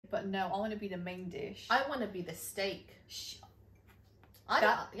but no, I want to be the main dish. I want to be the steak.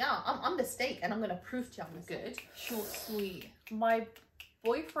 I'm the steak, and I'm going to prove to you I'm good. Short, sweet. My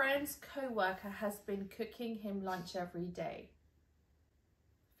boyfriend's co-worker has been cooking him lunch every day.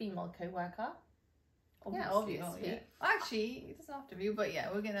 Female co-worker. Obviously. Yeah, obviously. Yeah. Actually, it doesn't have to be, but yeah,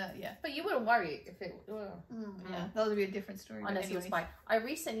 we're gonna, yeah. But you wouldn't worry if it... Yeah, that would be a different story. Unless it was fine. I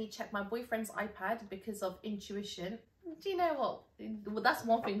recently checked my boyfriend's iPad because of intuition. Do you know what? Well, that's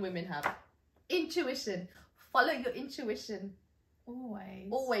one thing women have. Intuition. Follow your intuition. Always.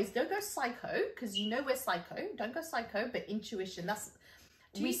 Always. Don't go psycho, because you know we're psycho. Don't go psycho, but intuition. That's...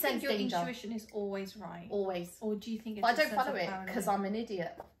 Do you think your intuition is always right? Always. Or do you think it's But I don't follow it because I'm an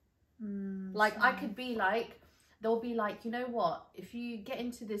idiot. Like, I could be like, they'll be like, you know what, if you get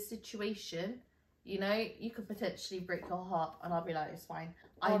into this situation, you know, you could potentially break your heart, and I'll be like, it's fine.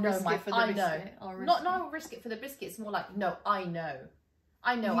 I know I'll risk it for the biscuit. It's more like, no, I know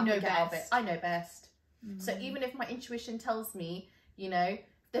I can get out of it. I know best. So even if my intuition tells me, you know,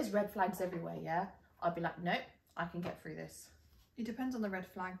 there's red flags everywhere, yeah, I'll be like, nope, I can get through this. It depends on the red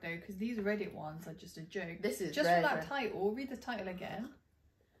flag though, because these Reddit ones are just a joke. This is just for that title. Read the title again.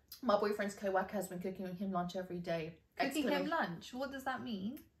 My boyfriend's co-worker has been cooking him lunch every day. Cooking him lunch? What does that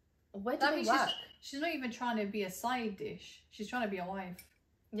mean? Where do they work? She's not even trying to be a side dish. She's trying to be a wife.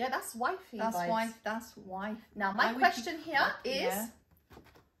 Yeah, that's wifey. That's vibes. Wife. That's wife. Now, my question here is,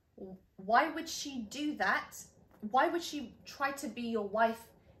 why would she do that? Why would she try to be your wife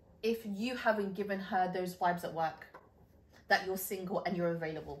if you haven't given her those vibes at work? That you're single and you're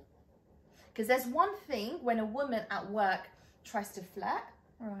available? Because there's one thing when a woman at work tries to flirt.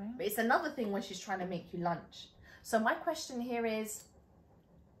 Right. But it's another thing when she's trying to make you lunch. So my question here is,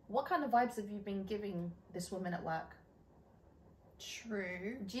 what kind of vibes have you been giving this woman at work?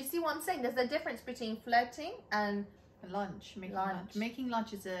 True. Do you see what I'm saying? There's a difference between flirting and lunch. Making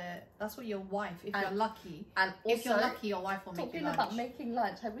lunch is that's what your wife, if you're lucky. And also, if you're lucky, your wife will make you lunch. Talking about making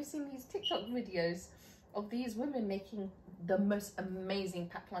lunch, have you seen these TikTok videos of these women making the most amazing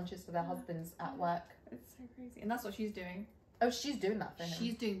packed lunches for their husbands at work? It's so crazy. And that's what she's doing. Oh, she's doing that for him.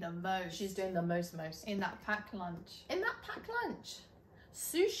 She's doing the most. She's doing the most. In that packed lunch. In that packed lunch.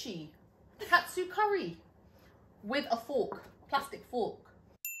 Sushi. Katsu curry. With a fork. Plastic fork.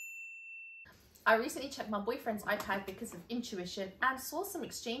 I recently checked my boyfriend's iPad because of intuition and saw some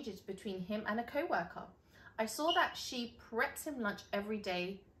exchanges between him and a co-worker. I saw that she preps him lunch every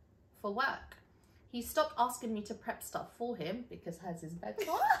day for work. He stopped asking me to prep stuff for him because hers is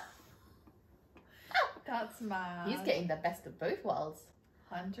better. That's mad. He's getting the best of both worlds.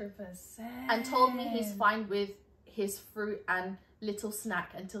 100%. And told me he's fine with his fruit and little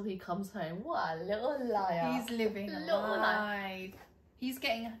snack until he comes home. What a little liar. He's living a life. He's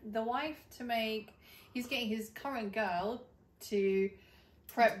getting the wife to make, he's getting his current girl to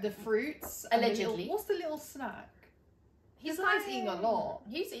prep the fruits. Allegedly. What's the little snack? This guy's eating a lot.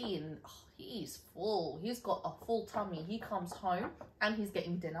 He's eating, he's full. He's got a full tummy. He comes home and he's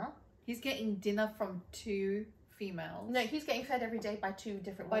getting dinner. He's getting dinner from 2 females. No, he's getting fed every day by 2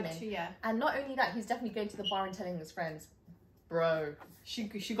 different women. By 2, yeah. And not only that, he's definitely going to the bar and telling his friends, bro, she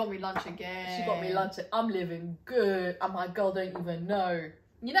got me lunch again. She got me lunch. I'm living good, and my girl don't even know.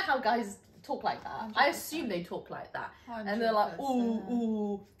 You know how guys talk like that? 100%. I assume they talk like that. 100%. And they're like, ooh,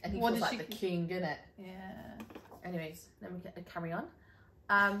 ooh. And he feels like the king, innit? Yeah. Anyways, let me carry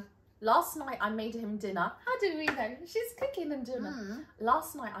on. Last night I made him dinner. How do we know? She's cooking him dinner.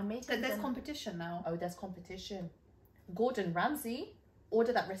 Last night I made him dinner. There's competition now. Oh, there's competition. Gordon Ramsay,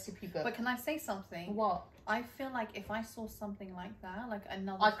 order that recipe book. But can I say something? What? I feel like if I saw something like that, like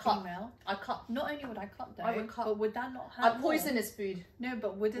another female, I cut. Not only would I cut though, I would cut. But would that not hurt? I poison his food. No,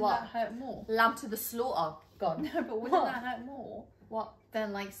 but wouldn't that hurt more? Lamb to the slaughter. Gone. No, but wouldn't that hurt more? What?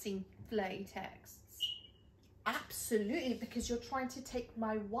 Than like seeing flirty texts. Absolutely, because you're trying to take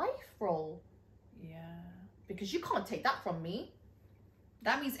my wife role. Yeah. Because you can't take that from me.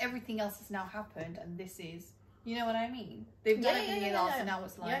 That means everything else has now happened, and this is, you know what I mean? They've done everything else, and now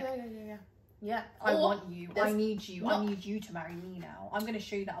it's like, yeah. I want you. I need you. I need you to marry me now. I'm going to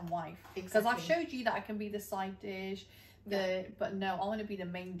show you that I'm wife. Because I've showed you that I can be the side dish. But no, I want to be the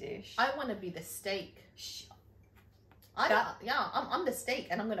main dish. I want to be the steak. I'm the steak,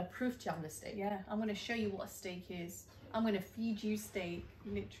 and I'm going to prove to you I'm the steak. Yeah, I'm going to show you what a steak is. I'm going to feed you steak,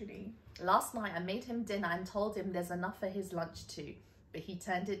 literally. Last night I made him dinner and told him there's enough for his lunch too. But he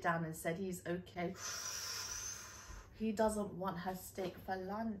turned it down and said he's okay. He doesn't want her steak for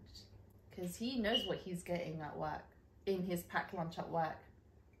lunch. Because he knows what he's getting at work. In his packed lunch at work.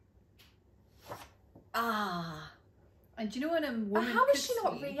 And do you know when a woman how is she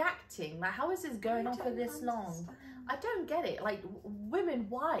not reacting? Like, how is this going on for this long? I don't get it. Like, women,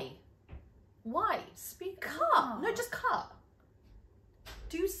 why? Speak Cut. up. No, just cut.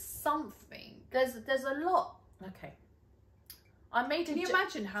 Do something. There's a lot. Okay. I made Can you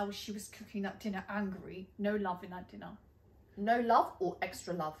imagine how she was cooking that dinner angry? No love in that dinner. No love or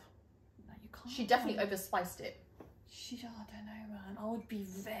extra love? No, you can't. She definitely overspiced it. I don't know, man. I would be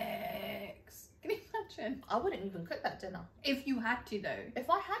vexed. Can you imagine? I wouldn't even cook that dinner. If you had to, though. If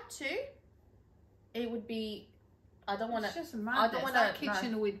I had to, it would be... I don't want to... It's just madness. I don't want that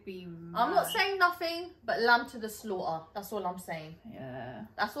kitchen would be mad. I'm not saying nothing, but lamb to the slaughter. That's all I'm saying. Yeah.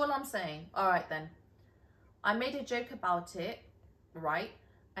 That's all I'm saying. All right, then. I made a joke about it, right?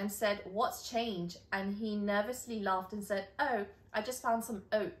 And said, what's changed? And he nervously laughed and said, oh, I just found some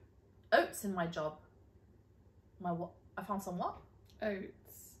oats in my job. My what? I found some what?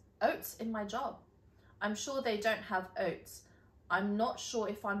 Oats. Oats in my job. I'm sure they don't have oats. I'm not sure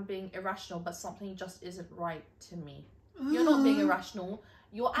if I'm being irrational, but something just isn't right to me. You're not being irrational.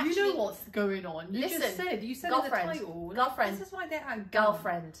 You're actually... You know what's going on. You Listen, just said. You said girlfriend, in the title. Girlfriend. This is why they're out.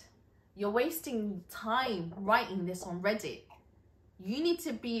 Girlfriend. You're wasting time writing this on Reddit. You need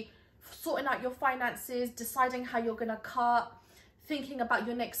to be sorting out your finances, deciding how you're going to cut, thinking about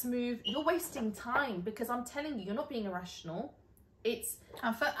your next move. You're wasting time because I'm telling you, you're not being irrational. It's...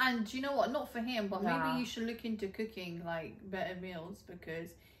 And you know what? Not for him, but Nah. maybe you should look into cooking like better meals,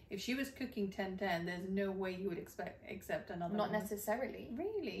 because if she was cooking 10-10, there's no way you would accept another not one. necessarily.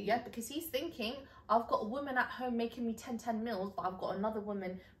 Really? Yeah, because he's thinking, I've got a woman at home making me 10-10 meals, but I've got another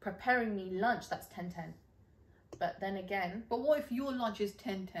woman preparing me lunch that's 10-10. But then again... But what if your lunch is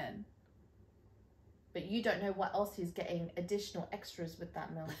 10-10? But you don't know what else he's getting additional extras with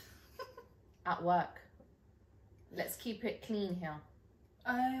that meal at work. Let's keep it clean here.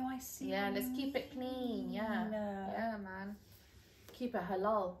 Oh, I see. Yeah, let's keep it clean. Yeah. No. Yeah, man. Keep it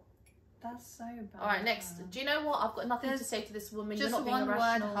halal. That's so bad. All right, next. Man. Do you know what? I've got nothing to say to this woman. Just You're not being one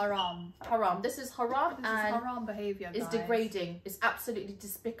irrational. word, haram. Haram. This is haram, This and is haram behaviour, it's guys. degrading. It's absolutely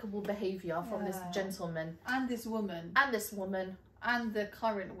despicable behaviour from this Yeah. gentleman. And this woman. And this woman. And the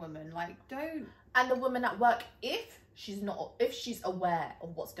current woman. Like, don't... And the woman at work, if she's aware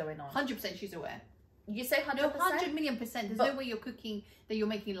of what's going on. 100% she's aware. You say 100%? No, 100 million percent. There's no way you're cooking, that you're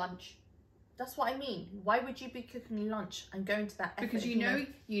making lunch. That's what I mean. Why would you be cooking lunch and going to that effort? Because you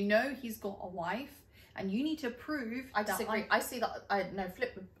know he's got a wife, and you need to prove. I disagree. I see that.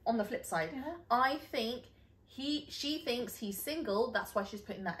 On the flip side, Yeah. I think she thinks he's single. That's why she's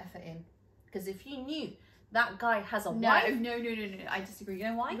putting that effort in. Because if you knew that guy has a wife, no, I disagree. You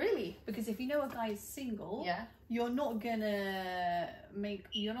know why? Really? Because if you know a guy is single, Yeah. you're not gonna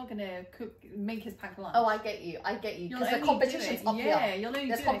make his pack lunch. Oh, I get you. Because the competition's up here. Yeah, you'll only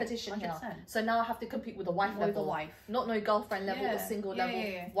There's do competition it. here. 100%. So now I have to compete with the wife With level. the wife. Not no girlfriend level or single level.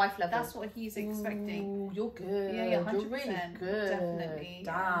 Wife level. That's what he's expecting. Ooh, you're good. Yeah, 100%. You're really good. Definitely.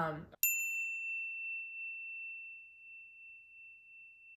 Damn.